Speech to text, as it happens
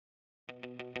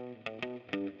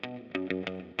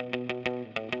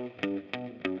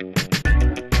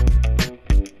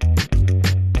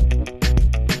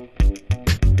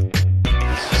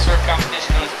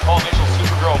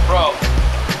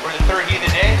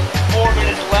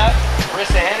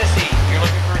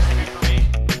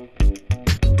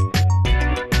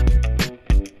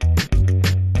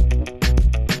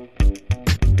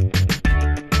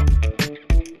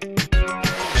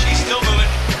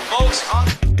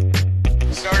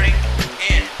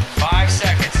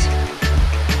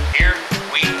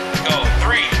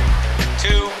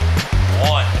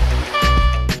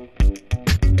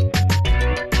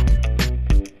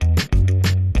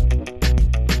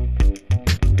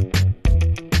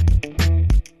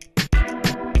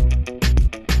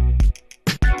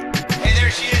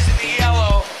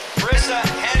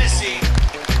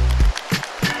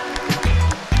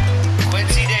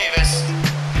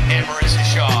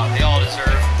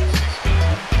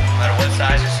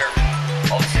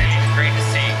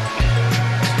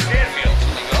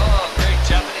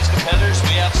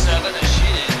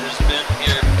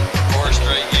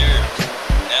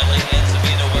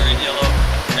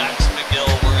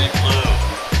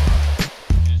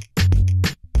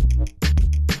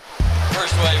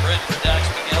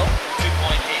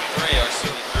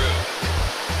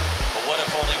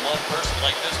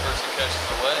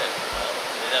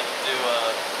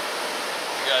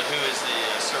out who is the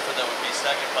surfer that would be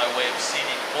second by way of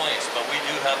seeding points, but we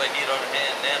do have a heat on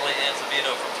hand. Natalie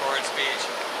Anzivino from Torrance Beach.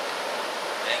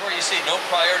 And where you see no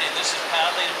priority, this is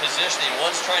paddling and positioning.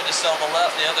 One's trying to sell the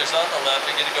left, the other's on the left.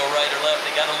 They're going to go right or left.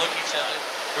 They got to look each other.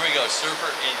 Here we go.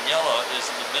 Surfer in yellow is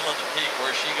in the middle of the peak.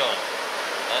 Where's she going?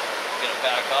 Going to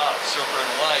back off. Surfer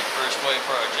in white, first wave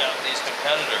for our Japanese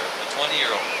competitor, the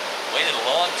 20-year-old. Waited a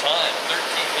long time, 13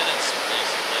 minutes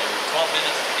basically, or 12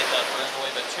 minutes to get that first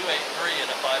wave, but 2.83 and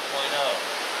a 5.0.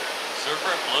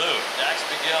 Surfer in blue, Dax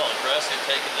McGill, aggressive,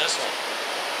 taking this one.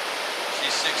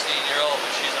 She's 16-year-old,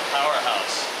 but she's a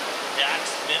powerhouse.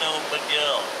 Dax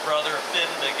McGill, brother Finn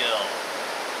McGill.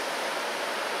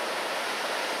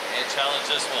 And challenge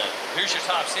this one. Here's your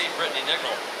top seed, Brittani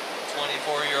Nicholl.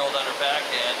 24-year-old on her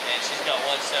backhand, and she's got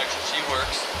one section she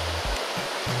works.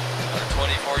 Our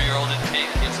 24-year-old in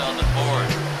pink gets on the board.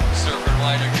 Surfer in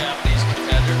white, our Japanese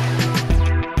contender.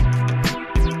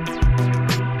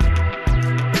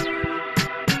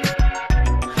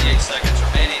 38 seconds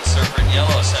remaining. Surfer in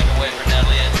yellow, second wave for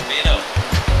Natalie Anzivino.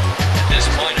 At this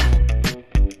point,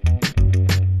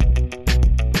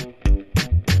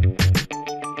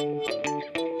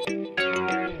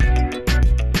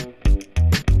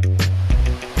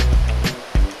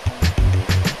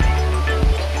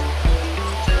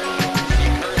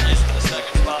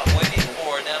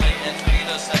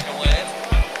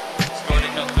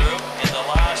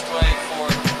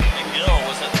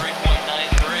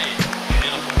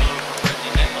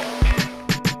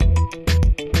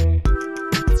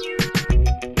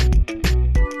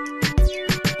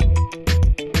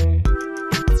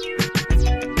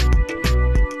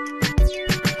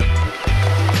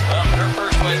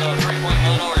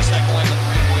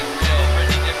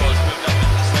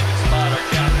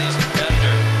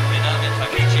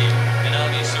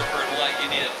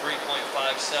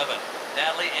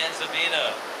 Natalie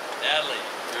Anzivino. Natalie,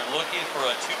 you're looking for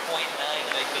a 2.9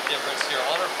 to make the difference here.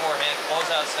 On her forehand,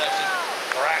 closeout section,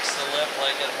 cracks the lip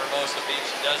like at Hermosa Beach.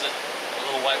 She does it. A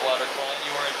little whitewater climb.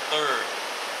 You are in third.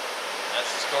 That's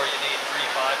the score you need.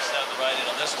 3.57 riding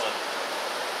on this one.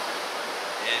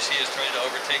 And she is trying to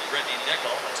overtake Brittani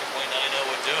Nicholl. A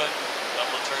 2.90 would do it. A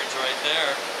couple of turns right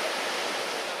there.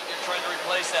 You're trying to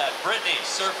replace that. Brittani,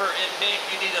 surfer in pink,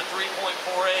 you need a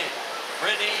 3.48.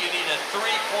 Brittani, you need a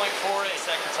 3.48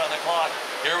 seconds on the clock.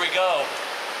 Here we go.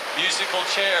 Musical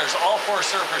chairs. All four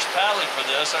surfers paddling for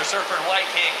this. Our surfer in white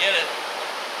can't get it.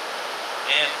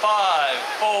 And 5,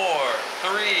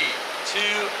 4, 3, 2,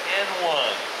 and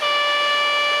 1.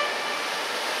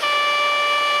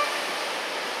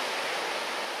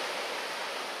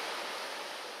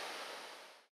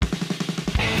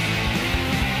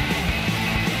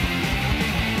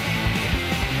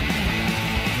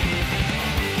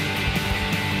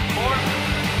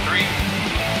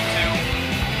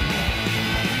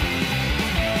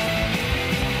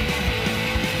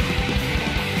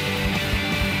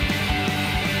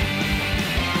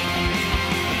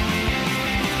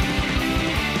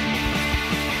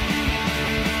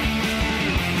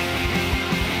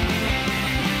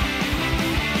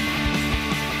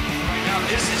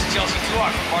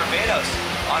 From Barbados,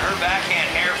 on her backhand,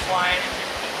 hair flying,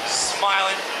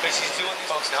 smiling, because she's doing these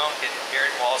folks at home.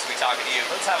 Garrett Walls will be talking to you.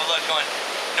 Let's have a look going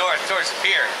north towards the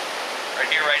pier. Right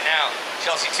here, right now.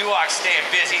 Chelsea Tuwak staying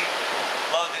busy.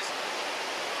 Love this.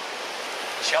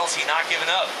 Chelsea not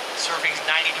giving up. Surfing's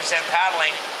 90%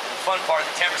 paddling. And the fun part,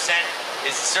 the 10%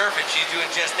 is the surfing. She's doing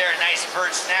just there. Nice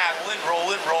vert snap.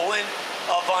 Roll in,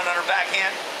 up on her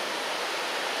backhand.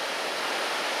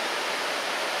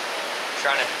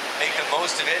 Trying to make the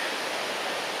most of it.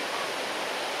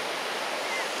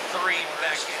 3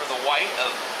 back for the white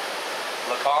of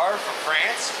Lecar from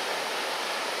France.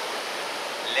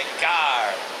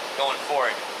 Lecar going for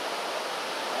it.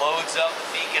 Loads up, the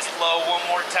feet gets low one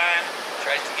more time.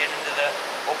 Tries to get into the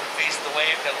open face of the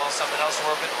wave. Got a little something else to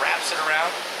work with. Wraps it around.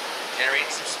 Generating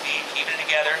some speed. Keeping it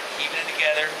together.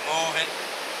 Moving.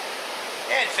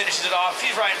 And finishes it off.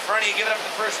 She's right in front of you. Give it up to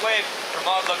the first wave for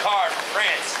Maud Lecar from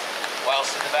France.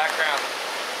 Whilst in the background,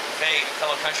 Faye,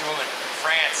 fellow countrywoman from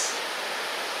France,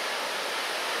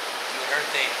 doing her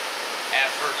thing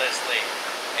effortlessly,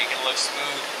 making it look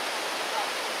smooth.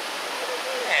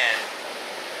 And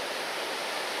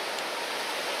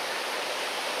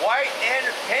white and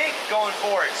pink going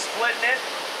for it, splitting it.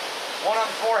 One on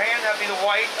the forehand, that'd be the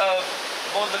white of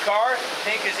Maud Lecar. The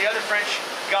pink is the other French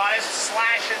goddess,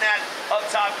 slashing that up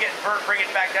top, getting vert, bringing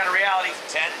it back down to reality.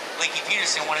 10, Linky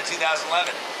Peterson won in 2011.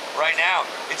 Right now,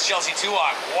 it's Chelsea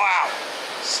Tuwak. Wow.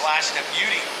 Slashing a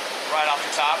beauty right off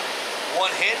the top.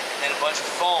 One hit and a bunch of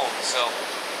foam. So,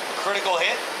 critical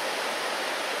hit.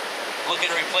 looking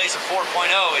to replace a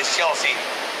 4.0 is Chelsea.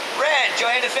 Red,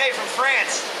 Johanne Defay from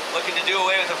France, looking to do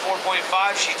away with a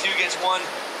 4.5. She too gets one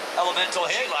elemental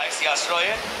hit. She likes the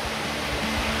Australian.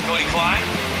 Cody Klein.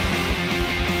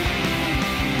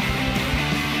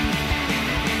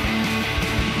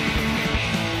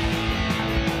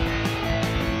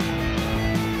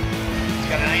 He's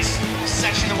got a nice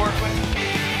section to work with.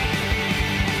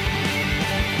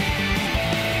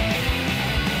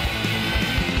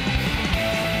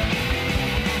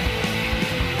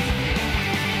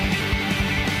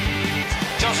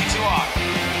 Chelsea 2-off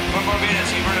from Barbados.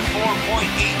 He earned a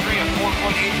 4.83,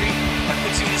 That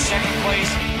puts you in second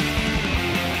place.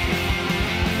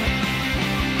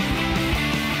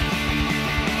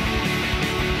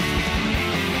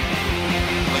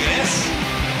 Look at this.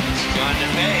 It's John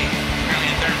DeFay, currently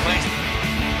in third place.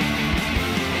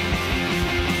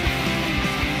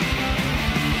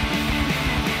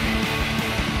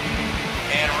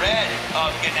 And Red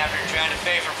up getting after John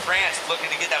DeFay from France, looking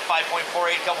to get that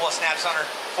 5.48, couple of snaps on her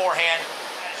forehand.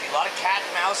 A lot of cat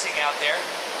and mousing out there.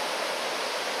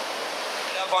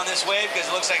 Get up on this wave because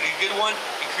it looks like a good one.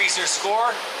 Increase their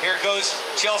score. Here goes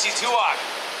Chelsea Tuak.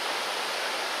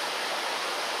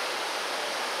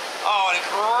 Oh, and a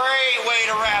great way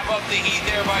to wrap up the heat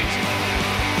there by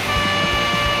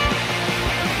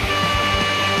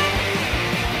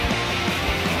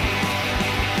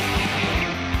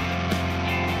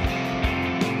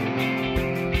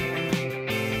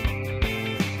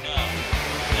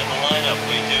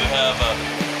We do have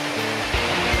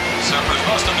surfers,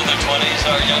 most of them in their 20s.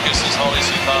 Our youngest is Holly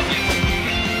Supapi.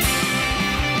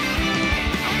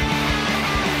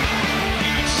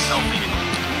 Huge selfie.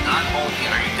 Not only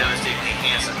are you devastatingly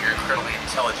handsome, you're incredibly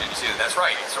intelligent too. That's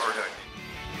right. That's what we're doing.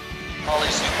 Holly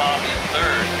Supapi in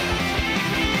third.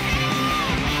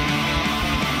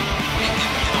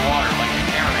 in the water, like the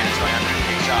cameraman is going out there to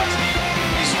take shots.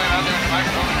 You swim out there with the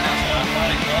microphone and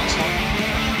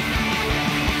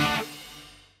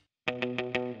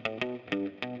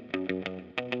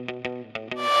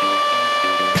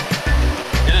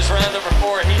round number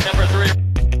 4, heat number 3.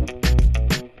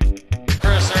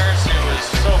 Chris Ernst, who was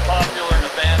so popular in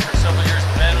the band for several years.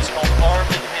 The band was called Arm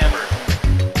and Hammer.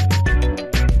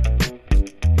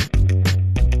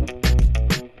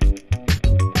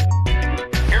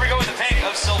 here we go with the pink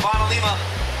of Silvana Lima.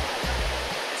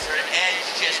 It's her edge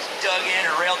just dug in,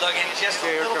 her rail dug in just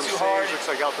a little too hard.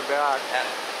 Looks like out the back. That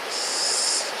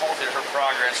halted her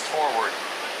progress forward.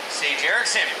 Sage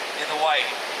Erickson in the white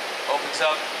opens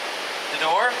up the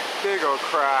door. Big old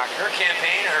crack. Her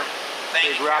campaign, her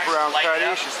big wraparound cutty.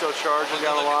 She's still charging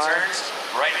down the line. Turns,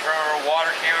 right in front of her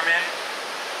water cameraman.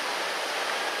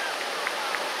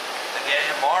 Again,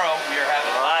 tomorrow we are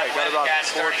having a live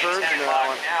webcast starting at 10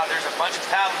 o'clock. Now there's a bunch of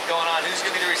paddling going on. Who's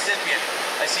going to be the recipient?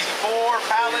 I see 4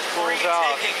 paddlers, 3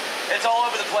 taking. It's all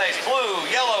over the place. Blue,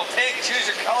 yellow, pink. Choose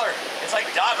your color. It's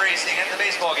like dot racing at the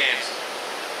baseball games.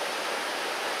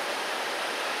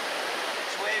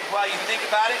 While you think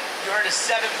about it, you earned a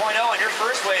 7.0 on your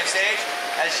first wave stage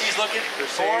as she's looking for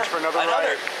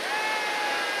another.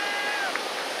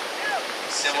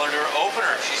 Similar to her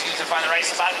opener, she's used to find the right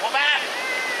spot. Well, back.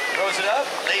 Throws it up,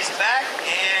 lays it back,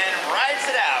 and rides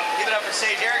it out. Give it up for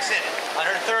Sage Erickson on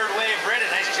her third wave.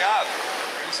 Brittany, nice job.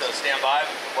 So stand by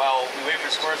while we wait for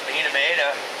scores. Mahina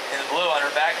Maeda in the blue on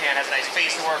her backhand has a nice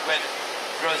face to work with.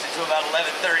 Throws it to about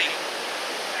 11:30.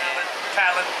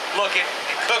 Paddling, looking,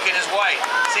 and cooking is white.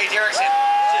 Sage Erickson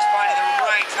just finding the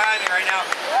right timing right now.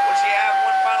 Will she have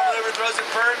one final maneuver, throws it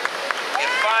first, and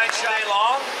fine shot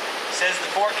long, says the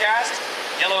forecast.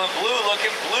 Yellow and blue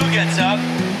looking, blue gets up.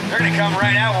 They're gonna come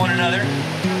right at one another,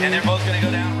 and they're both gonna go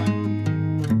down.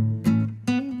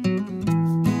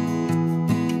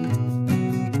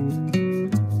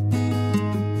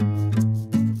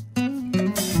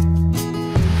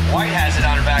 White has it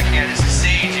on her backhand. This is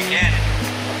Sage again.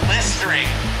 Blistering,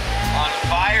 on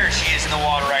fire she is in the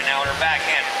water right now on her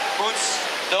backhand. Boots,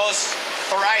 those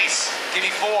thrice. Give me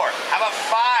 4. How about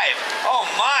 5? Oh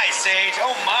my, Sage.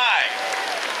 Oh my.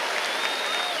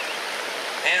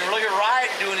 And look at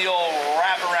Ryan doing the old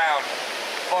wraparound.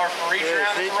 Far from reach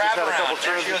around the wraparound.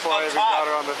 There she goes up top.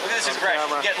 Look at this aggression.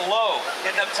 Getting low,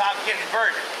 getting up top, getting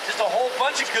vert. Just a whole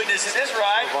bunch of goodness in this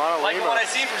ride. Like what I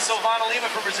see from Silvana Lima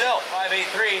from Brazil.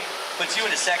 5.83 puts you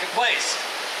into second place.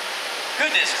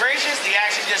 Goodness gracious, the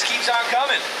action just keeps on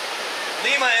coming.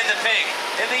 Lima in the pink,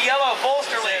 in the yellow,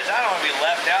 bolster layers. I don't want to be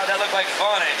left out. That looked like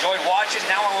fun. I enjoyed watching.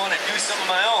 Now I want to do some of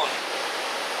my own.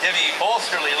 Debbie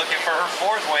Bolsterly looking for her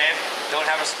 4th wave. Don't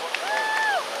have a score.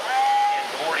 And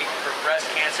mourning for breast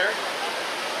cancer.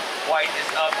 White is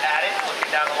up at it,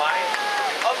 looking down the line.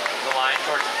 Up the line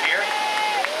towards the pier.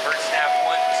 First snap,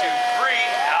 1, 2, 3.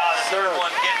 third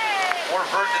one getting more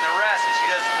vert than the rest, and she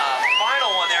does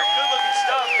final one there. Good looking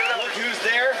stuff. Give it up. Look who's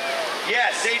there.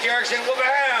 Yes, Sage Erickson,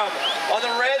 wha-bam! On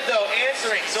the red though,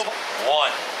 answering. So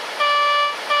one.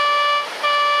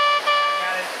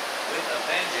 With a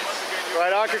vengeance.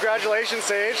 Right on, congratulations,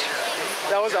 Sage.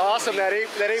 That was awesome. That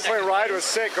eight-point ride was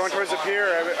sick going towards the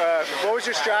pier. What was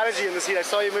your strategy in this heat? I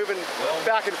saw you moving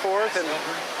back and forth. And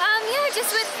yeah,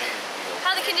 just with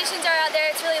how the conditions are out there,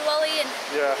 it's really lully and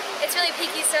it's really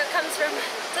peaky, so it comes from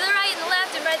to the right and the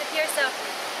left and right at the pier. So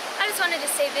I just wanted to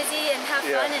stay busy and have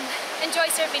fun and enjoy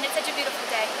surfing. It's such a beautiful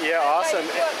day. Yeah, awesome.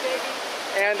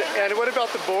 And what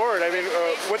about the board? I mean,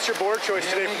 what's your board choice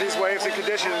today for these waves and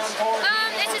conditions?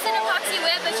 It's just an epoxy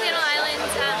whip, a Channel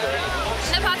Islands.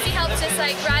 The epoxy helps us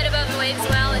like ride above the waves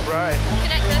well and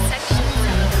connect those sections.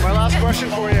 So. My last question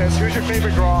for you is, who's your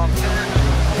favorite Grom?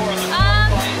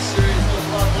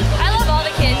 I love all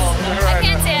the kids. I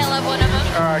can't say I love one of them.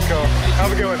 All right, cool.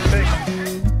 Have a good one. Thanks.